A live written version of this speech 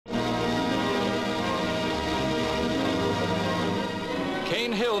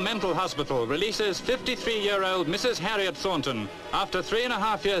Green Hill Mental Hospital releases 53-year-old Mrs Harriet Thornton after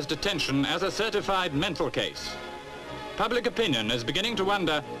 3.5 years detention as a certified mental case. Public opinion is beginning to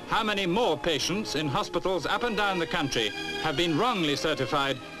wonder how many more patients in hospitals up and down the country have been wrongly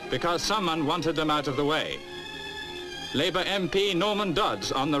certified because someone wanted them out of the way. Labour MP Norman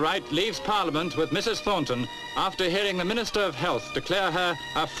Dodds on the right leaves Parliament with Mrs Thornton after hearing the Minister of Health declare her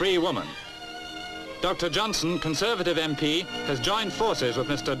a free woman. Dr Johnston, Conservative MP, has joined forces with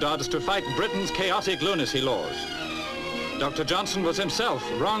Mr Dodds to fight Britain's chaotic lunacy laws. Dr Johnston was himself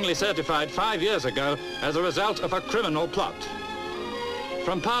wrongly certified 5 years ago as a result of a criminal plot.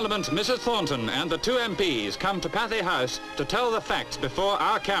 From Parliament, Mrs Thornton and the two MPs come to Pathe House to tell the facts before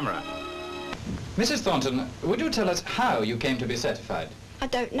our camera. Mrs Thornton, would you tell us how you came to be certified? I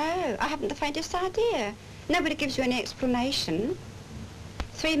don't know. I haven't the faintest idea. Nobody gives you any explanation.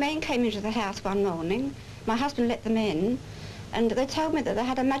 3 men came into the house one morning. My husband let them in, and they told me that they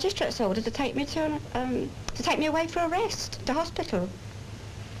had a magistrate's order to take me away for arrest to hospital.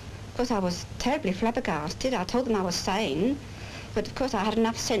 Of course, I was terribly flabbergasted. I told them I was sane, but of course I had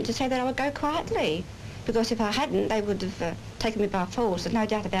enough sense to say that I would go quietly, because if I hadn't, they would have taken me by force. There's no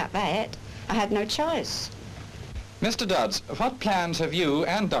doubt about that. I had no choice. Mr Dodds, what plans have you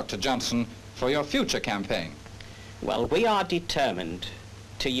and Dr Johnston for your future campaign? Well, we are determined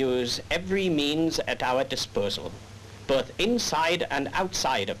to use every means at our disposal, both inside and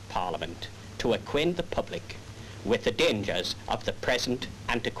outside of Parliament, to acquaint the public with the dangers of the present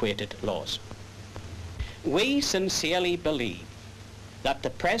antiquated laws. We sincerely believe that the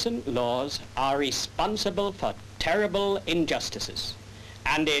present laws are responsible for terrible injustices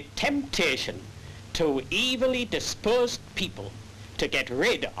and a temptation to evilly disposed people to get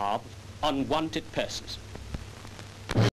rid of unwanted persons.